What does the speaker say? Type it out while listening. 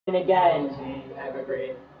And again.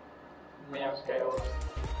 Evergreen. Male scales.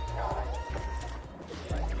 Sky.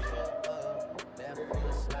 Left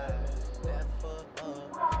foot slide, left foot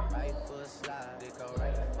up, right foot slide, they go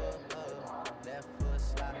right foot up, left foot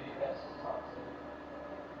slide.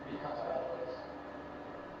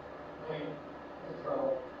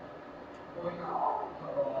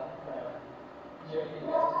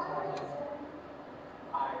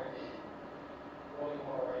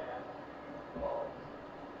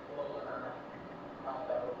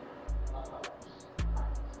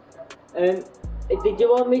 Did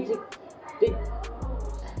you want me to?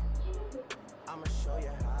 I'ma show you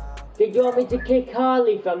how. Did you want me to kick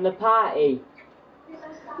Harley from the party?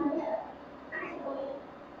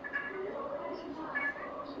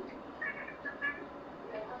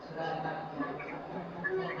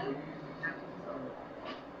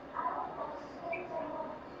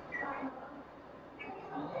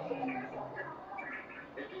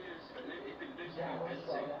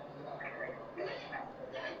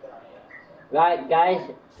 Right,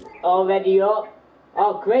 guys, already up.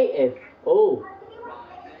 Oh, creative. Oh.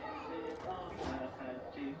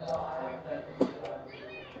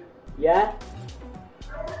 Yeah?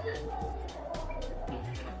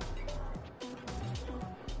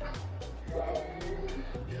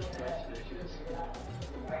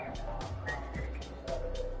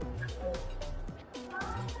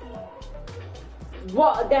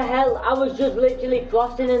 What the hell? I was just literally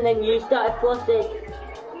flossing and then you started flossing.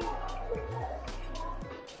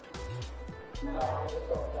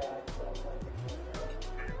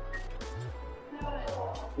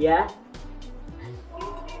 Yeah?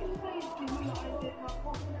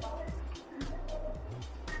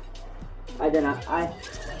 I don't know.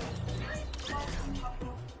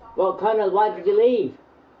 Well, Connor, why did you leave?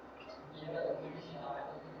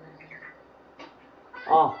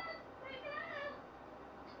 Oh.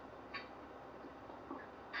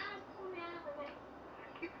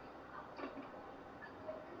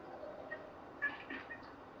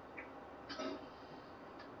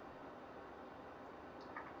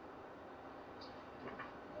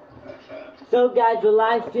 So guys, we're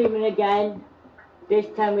live streaming again. This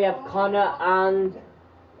time we have Connor and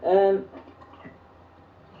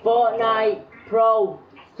Fortnite Pro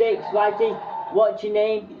 6. What's your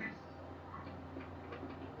name?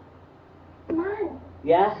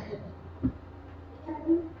 Yeah?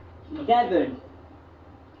 Devon.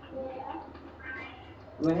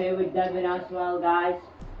 We're here with Devon as well, guys.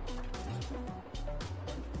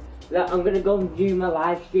 Look, I'm gonna go and view my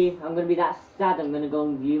live stream. I'm gonna be that sad. I'm gonna go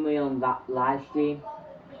and view my own that live stream.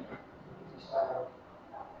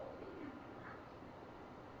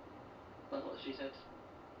 That's what she said.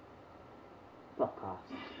 Fuck off.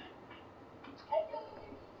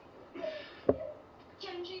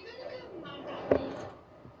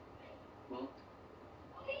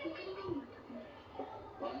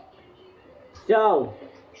 So.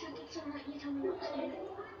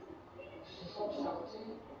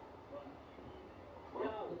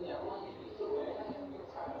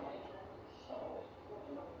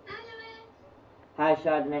 Hi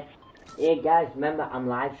Chardonnay. Hey guys, remember I'm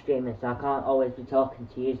live streaming so I can't always be talking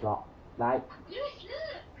to you lot, right?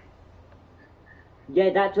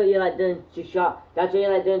 Yeah, that's what you like doing to that's what you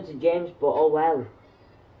like doing to James, but oh well.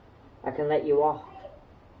 I can let you off.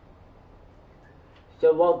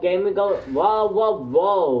 So what game we go? Whoa, whoa,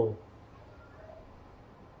 whoa.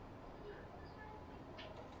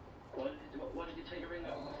 What did you take your ring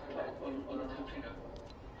out on the finger?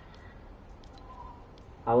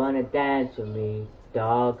 I wanna dance with me,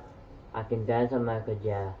 dog. I can dance on Michael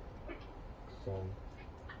Jackson.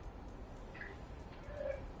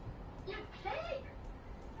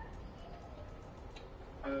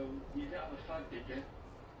 You didn't have a fag, did you?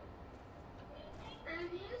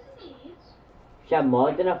 She had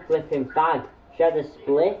more than a flipping fag. She had a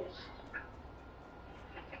split.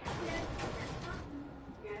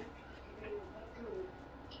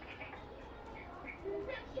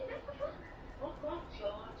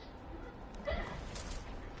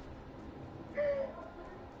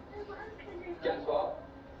 Guess what?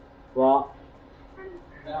 What?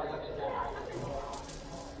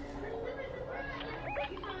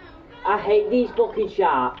 I hate these fucking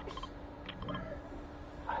sharks.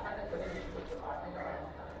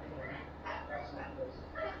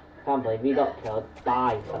 Can't believe he got killed.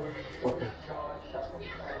 Die. Fucking.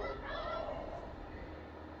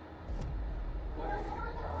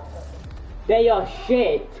 They are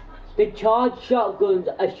shit. The charged shotguns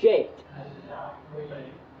are shit.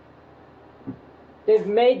 They've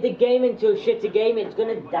made the game into a shitty game. It's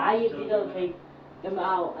gonna die if you don't take them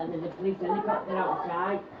out. And there's a police helicopter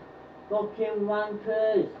outside. Fucking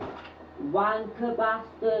wankers. Wanker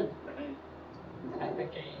bastard. And the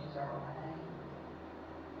gays are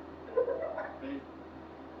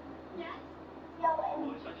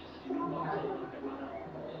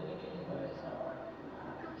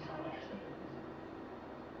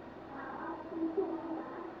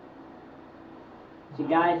So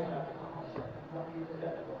guys,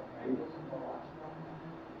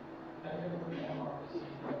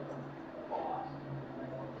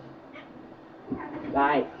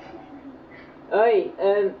 right. Oi,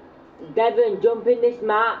 Devon, jump in this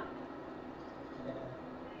map.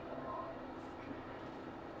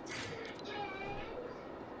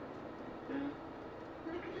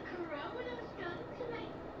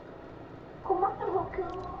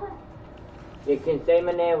 You can say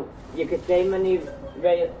my name. You can say my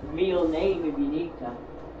real name if you need to.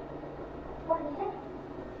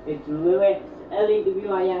 It's Lewis.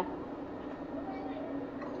 Lewis.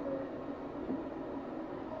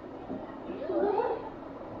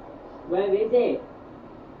 Where is it?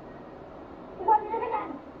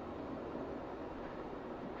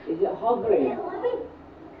 Is it hovering?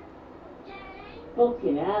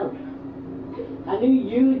 Fucking hell. I knew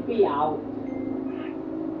you'd be out.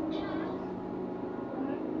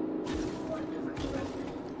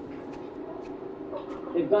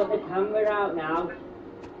 They've got the camera out now.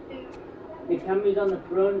 The camera's on the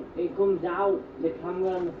front. It comes out. The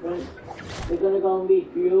camera on the front. They're gonna go and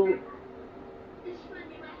refuel.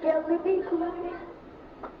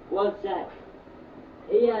 What's that?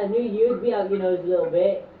 Yeah, I knew you'd be out your nose a little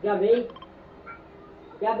bit. Gabby?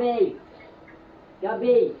 Gabby?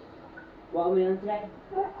 Gabby? What am I on today?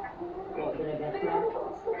 What did I get today?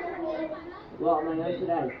 What am I on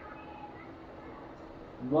today?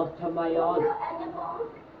 What am I on?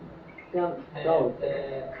 Don't go.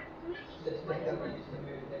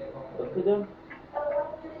 Look at them.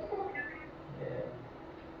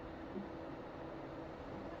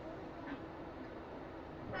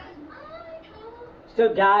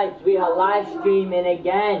 So guys, we are live streaming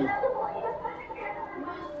again.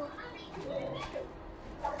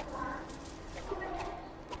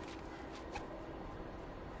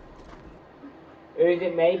 Who is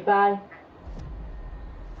it made by?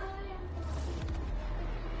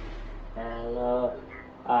 Hello,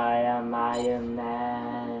 I am Iron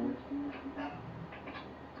Man.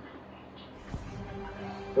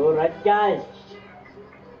 Alright guys.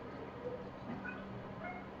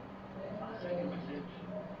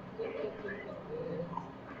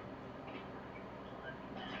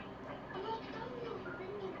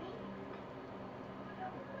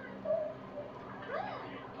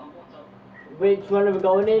 Which one are we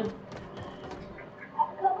going in?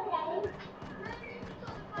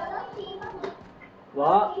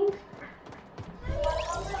 What?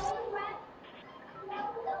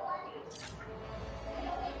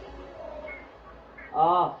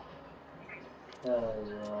 Oh.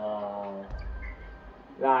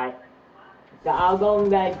 Right. So I'll go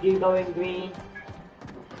in red, you go in green.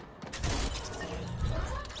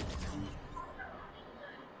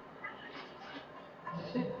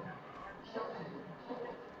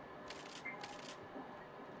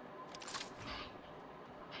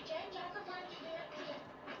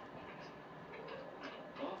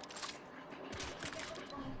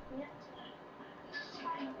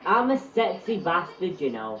 I'm a sexy bastard, you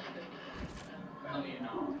know. no, you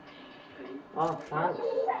know. Oh, thanks.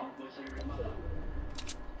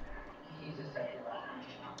 He's a second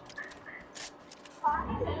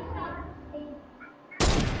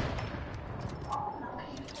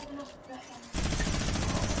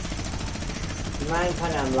You mind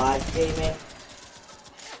when I'm live streaming?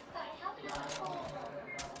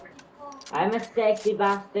 I'm a sexy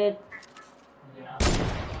bastard. Yeah.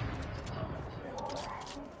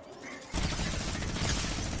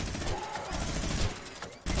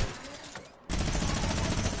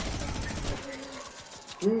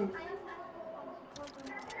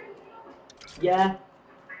 Yeah.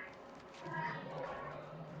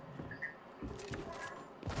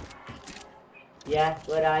 Yeah,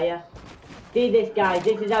 where are you? See this, guys,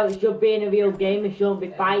 this is how it should be in a real game. We shouldn't be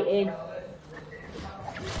fighting.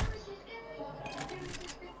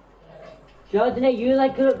 Jordan, you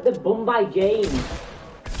like the bum by James.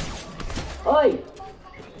 Oi!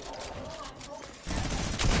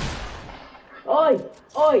 Oi!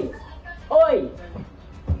 Oi! Oi!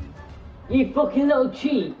 You fucking little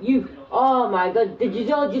cheat! You! Oh my god! Did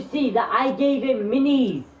you all just see that I gave him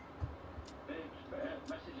minis?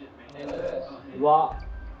 What?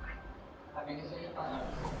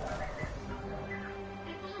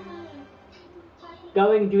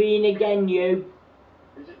 Going green again, you.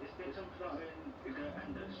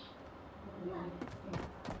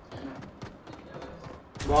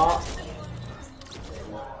 What?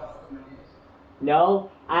 No,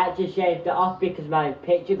 I had to shave it off because my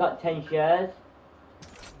picture got 10 shares.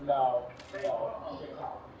 No.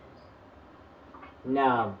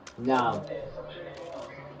 No, no,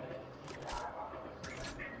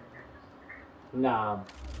 no.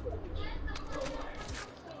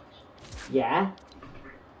 Yeah?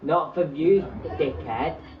 Not for views,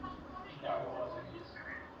 dickhead.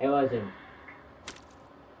 It wasn't.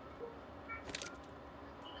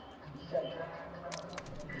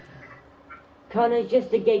 Connor's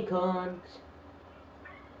just a gay cunt.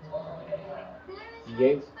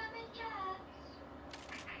 You.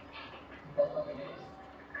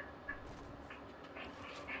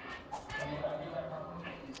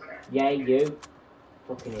 Yeah, you.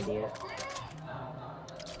 Fucking idiot.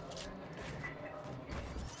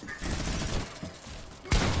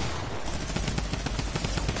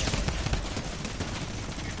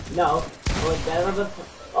 No. Oh, there have a...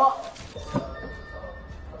 Oh!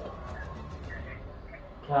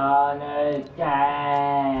 Connor's dead.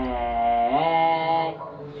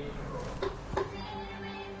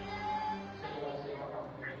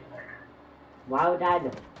 Why would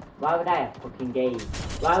I have fucking gay?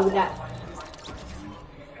 Why would I?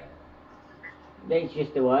 That's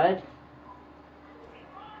just a word.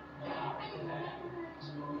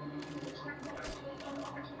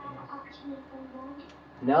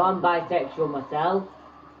 No, I'm bisexual myself.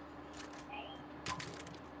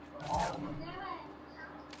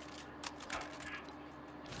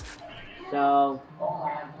 So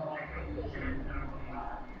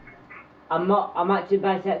I'm actually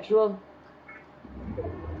bisexual.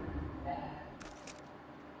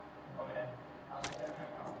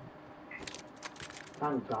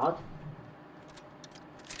 Thank God.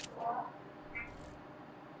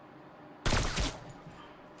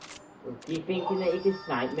 Are you thinking that you can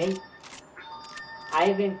snipe me? I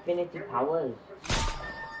have infinity powers.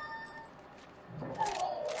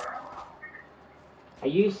 Are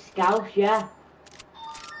you Scouse, yeah?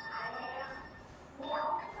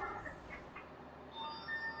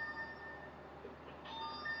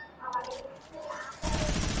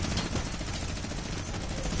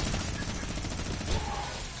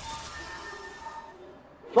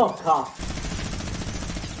 Fuck off.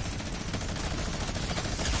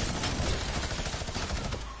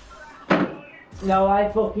 No,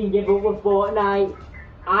 I fucking give up with Fortnite.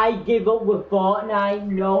 I give up with Fortnite,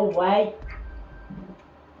 no way.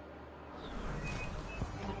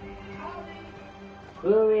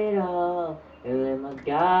 Screw it all, and let my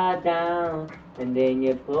guard down, and then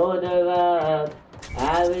you pulled her up.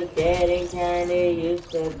 I was getting kinda used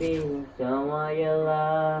to being someone you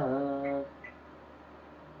love.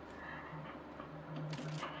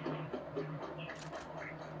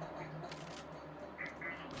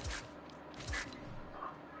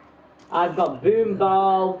 I've got boom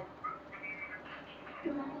ball.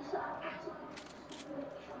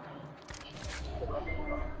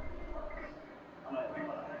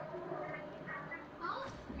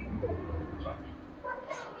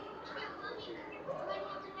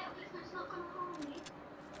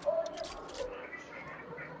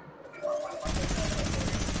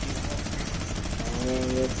 And then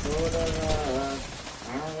you pulled her up.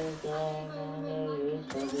 I was getting kinda used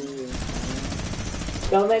to being someone.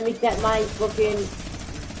 Don't make me set my fucking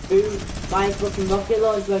rocket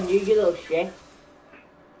launcher on you, you little shit.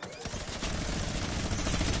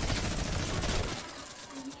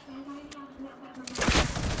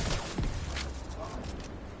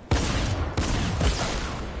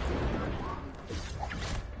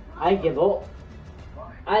 I give up.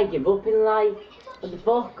 I give up in life. What the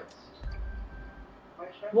fuck?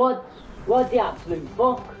 What the absolute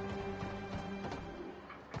fuck?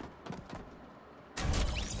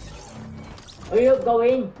 Hurry up, go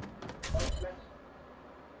in.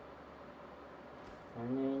 And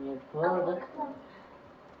then you pull the...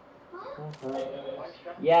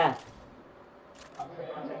 Yeah.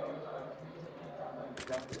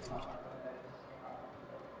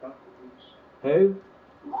 Who?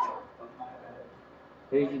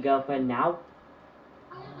 Who's your girlfriend now?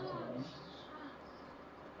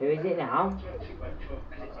 Who is it now?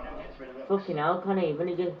 Fucking hell, Connie, you've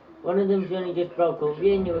only just... One of them's only just broke up with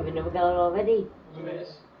you and you're with another girl already.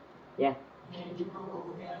 Yeah.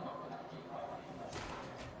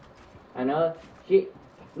 I know. She...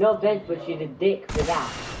 No offense, but she's a dick for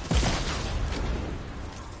that.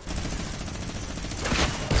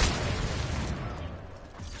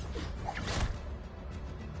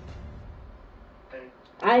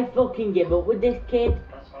 I fucking give up with this kid.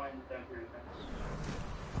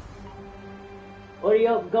 Hurry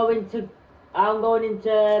up, I'm going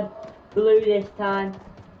into blue this time.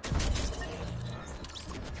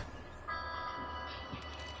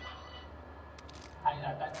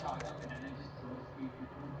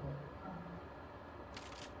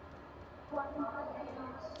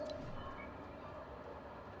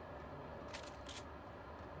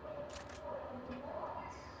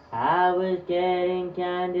 I was getting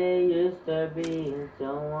kinda used to being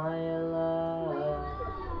someone you love.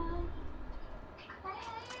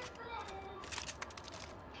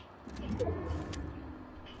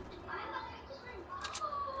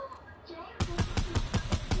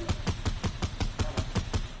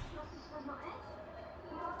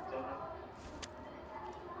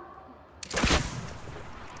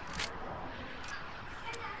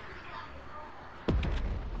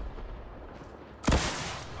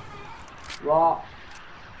 What?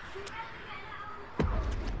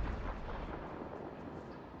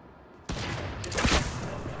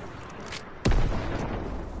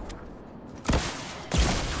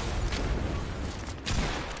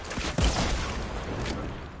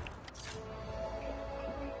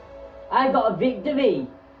 I got a victory!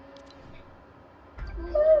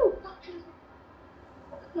 Woo!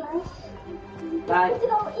 Nice. Right. Is it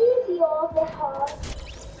all easy or a bit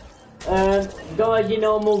hard? Go at your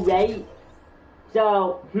normal rate.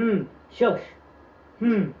 So, shush.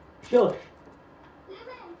 Shush.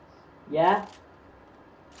 Yeah?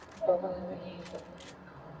 Okay.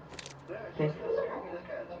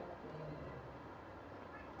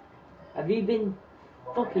 Have you been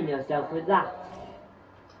fucking yourself with that?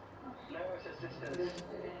 No, it's assistance.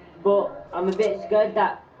 But I'm a bit scared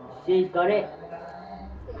that she's got it.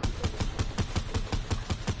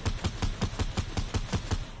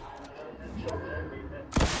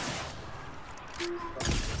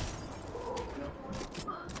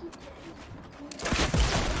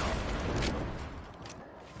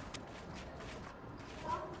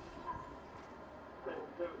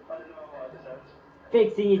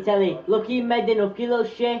 Fixing your telly. Look at you medding up, you little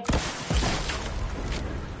shit.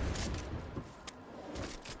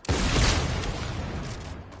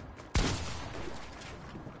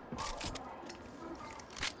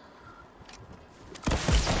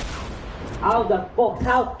 How the fuck?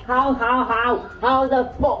 How the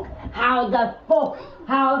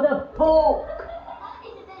fuck?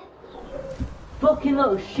 Fucking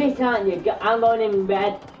little shit, aren't you? I'm going in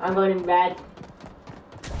red.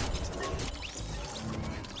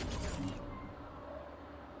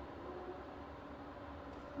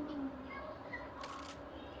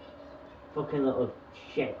 Fucking little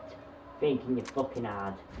shit. Thinking you're fucking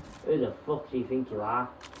hard. Who the fuck do you think you are?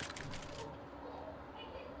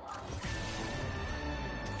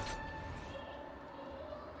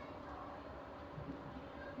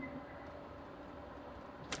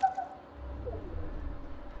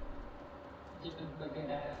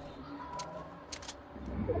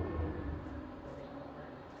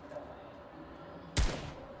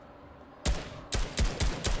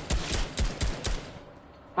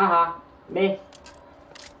 Haha, miss.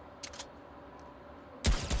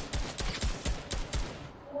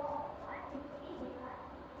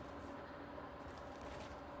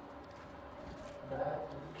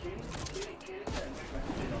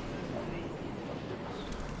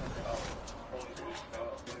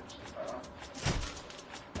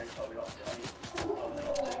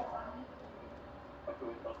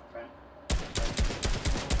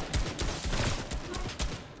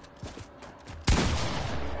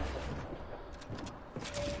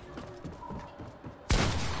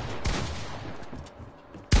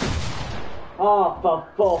 Oh, for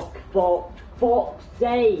fuck's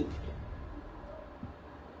sake.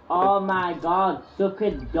 Oh my god, suck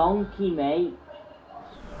a donkey, mate.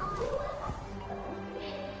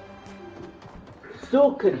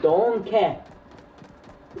 Suck a donkey.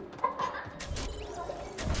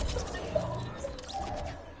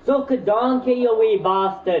 Suck a donkey, you wee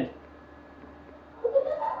bastard.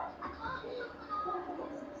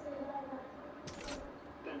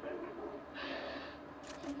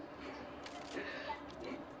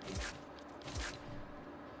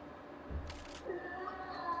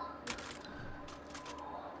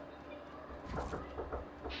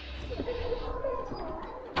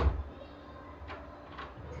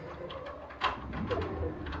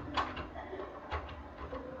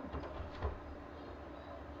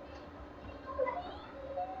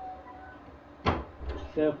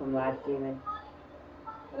 Shut up, I'm live streaming.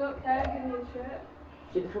 I don't care, give me a shirt.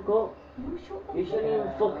 Shut the fuck up. You shouldn't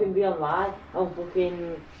even fucking be on live on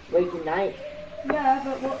fucking waking night. Yeah,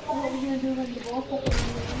 but what are we going to do when the ball pops in the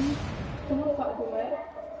room? Someone's got to do it.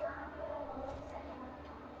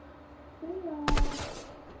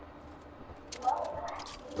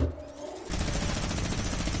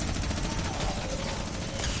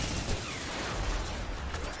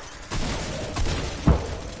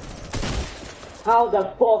 How the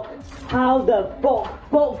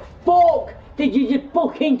fuck did you just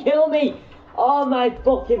fucking kill me? Oh my.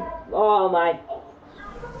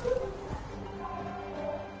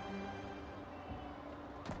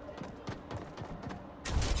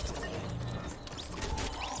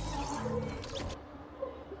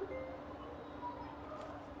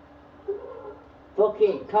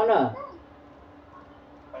 Fucking Connor.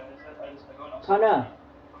 Connor.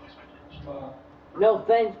 No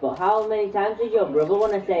offense, but how many times does your brother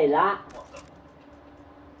want to say that?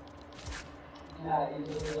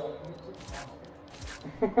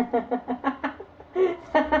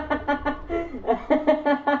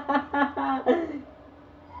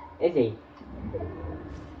 Is he?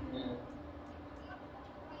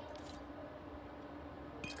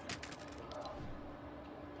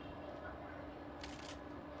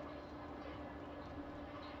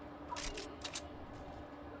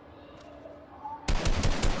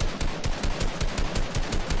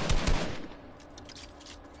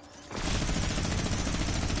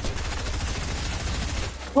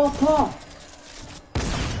 Fuck off!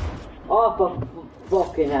 Oh, for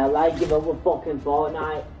fucking hell, I give up with fucking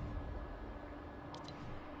Fortnite.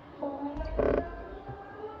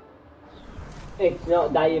 It's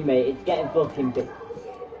not dying, mate, it's getting fucking big.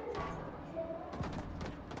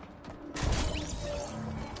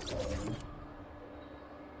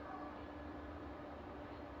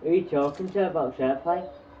 Who are you talking to about share play?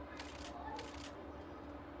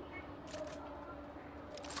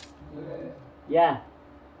 Yeah.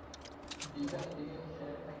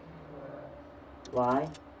 Why?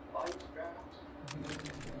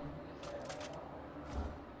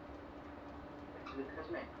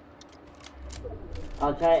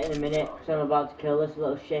 I'll try it in a minute, because I'm about to kill this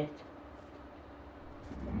little shit.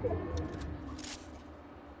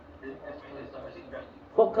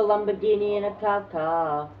 Fuck a Lamborghini and a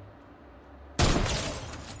car.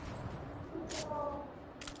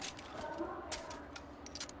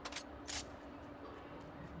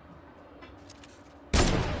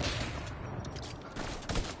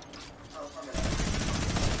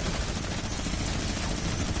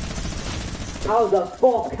 How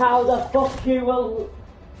the fuck you will...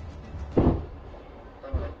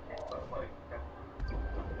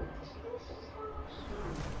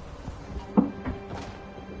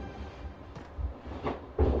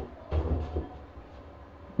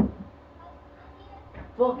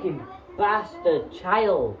 Fucking bastard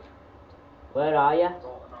child. Where are you?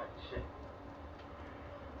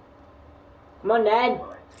 Come on then.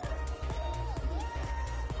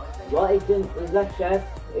 What is in his left, chef?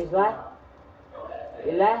 He's left?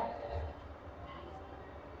 He left?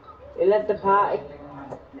 He left the party?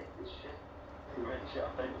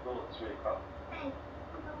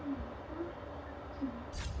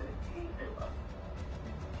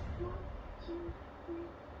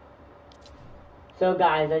 So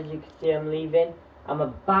guys, as you can see, I'm leaving. I'm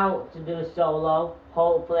about to do a solo.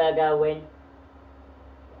 Hopefully I gotta win.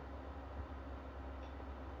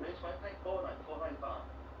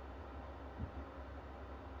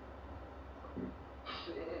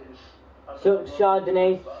 Suck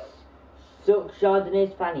Chardonnay's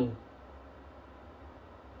fanny.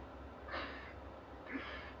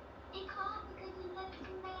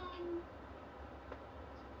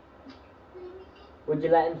 Would you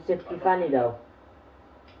let him sip your fanny though?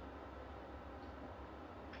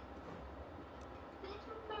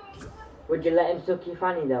 Would you let him suck your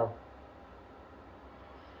fanny though?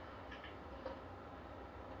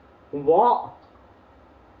 What?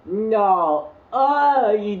 No.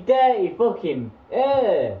 Oh, you dirty fucking.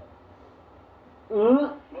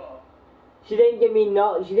 She didn't give me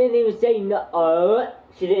no. She didn't even say no.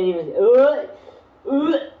 She didn't even.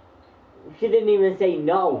 She didn't even say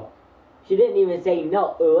no. She didn't even say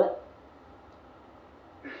no.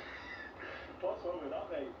 What's wrong with that,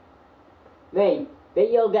 mate? Mate,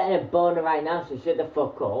 bet you're getting a boner right now, so shut the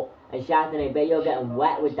fuck up. And Chardonnay, bet you're getting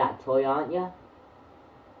wet with that toy, aren't you?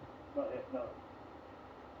 Not yet, no.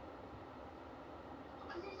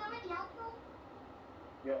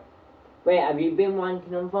 Yeah. Wait, have you been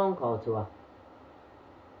wanking on phone call to her?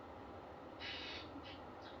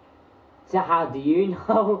 So how do you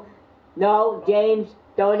know? No, James,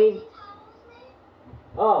 don't even...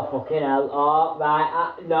 Oh, fucking hell. Oh,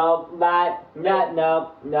 right, no, right,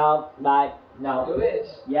 no, right, no.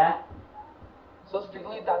 Lewis, Yeah? så springer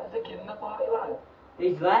litt der til kidene på her, eller?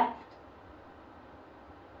 He's left?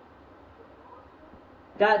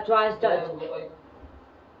 That's why I started...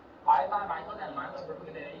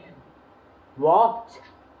 What?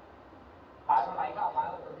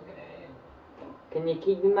 Can you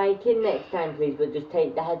keep your mic in next time, please, but just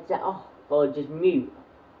take the headset off, or just mute?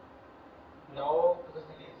 No, because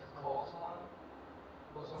we need to call someone.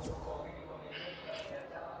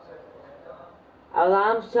 Oh,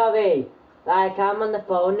 I'm sorry. Like, I'm on the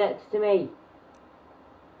phone next to me.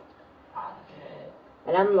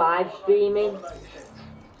 And I'm live streaming.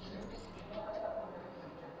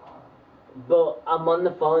 But I'm on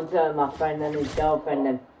the phone to my friend and his girlfriend,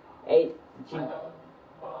 and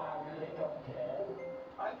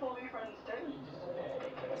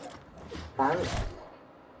Thanks.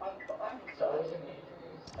 So isn't he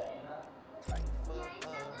saying that?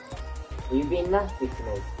 Are you being nasty to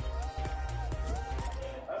me?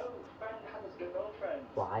 Oh, friend has a girlfriend.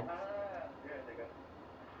 Why? Ah, yeah, there you go.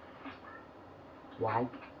 Why?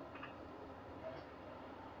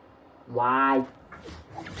 Why?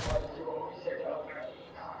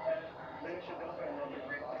 There's your girlfriend on it.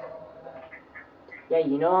 Yeah,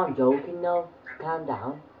 you know I'm joking though. Calm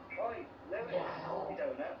down. Oi, Lewis, you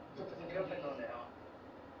don't know. There's a girlfriend on it.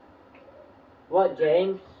 What,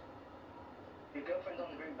 James? Your girlfriend's on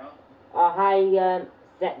the group now. Oh, hi,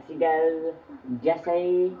 sexy girl,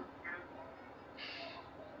 Jessie.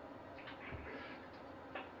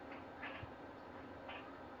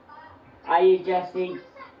 Are you Jessie?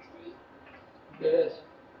 Yes.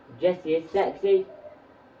 Jessie is sexy.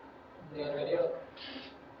 The video.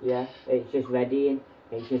 Yeah, it's just ready and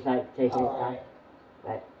it's just like taking its time. Alright.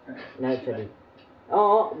 Right, now it's ready.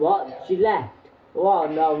 Oh, what? She left? Oh,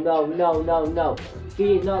 no, no, no, no, no.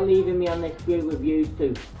 She is not leaving me on this group with you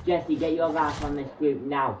two. Jessie, get your ass on this group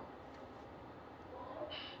now.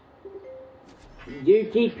 You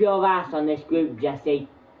keep your ass on this group, Jessie.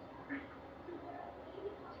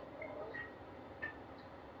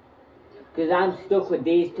 Because I'm stuck with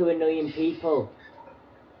these two annoying people.